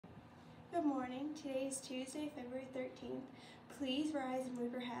Good morning. Today is Tuesday, February 13th. Please rise and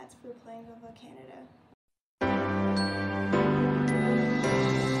wave your hats for the playing of Canada.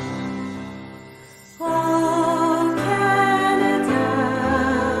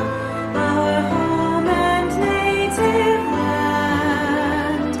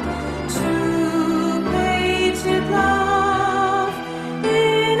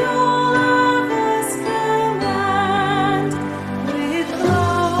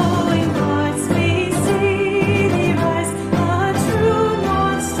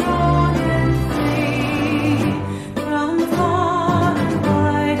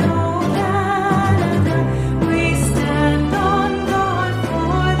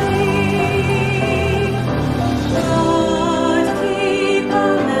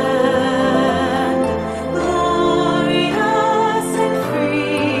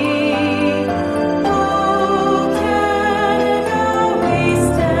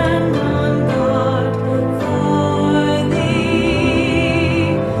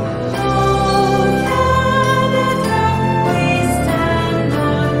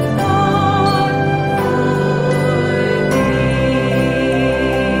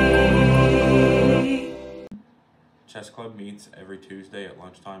 Chess Club meets every Tuesday at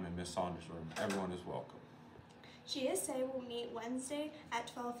lunchtime in Miss Saunders' room. Everyone is welcome. GSA will meet Wednesday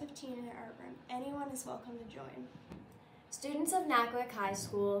at 12:15 in our room. Anyone is welcome to join. Students of Nackwick High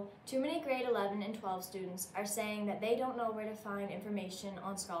School, too many grade 11 and 12 students are saying that they don't know where to find information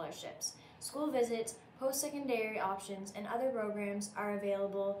on scholarships. School visits, post-secondary options, and other programs are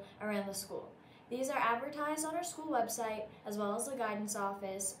available around the school. These are advertised on our school website as well as the guidance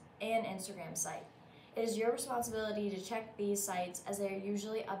office and Instagram site. It is your responsibility to check these sites as they are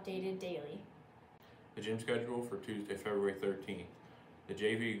usually updated daily. The gym schedule for Tuesday, February 13th. The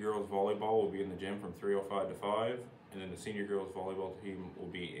JV girls volleyball will be in the gym from 3:05 to 5, and then the senior girls volleyball team will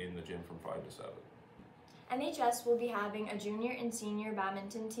be in the gym from 5 to 7. NHS will be having a junior and senior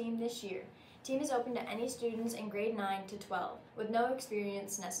badminton team this year. Team is open to any students in grade 9 to 12 with no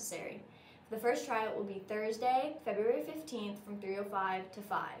experience necessary. The first tryout will be Thursday, February 15th from 3:05 to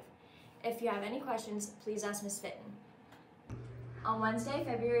 5. If you have any questions, please ask Ms. Fitton. On Wednesday,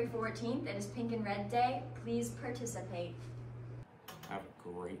 February 14th, it is Pink and Red Day. Please participate. Have a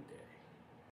great day.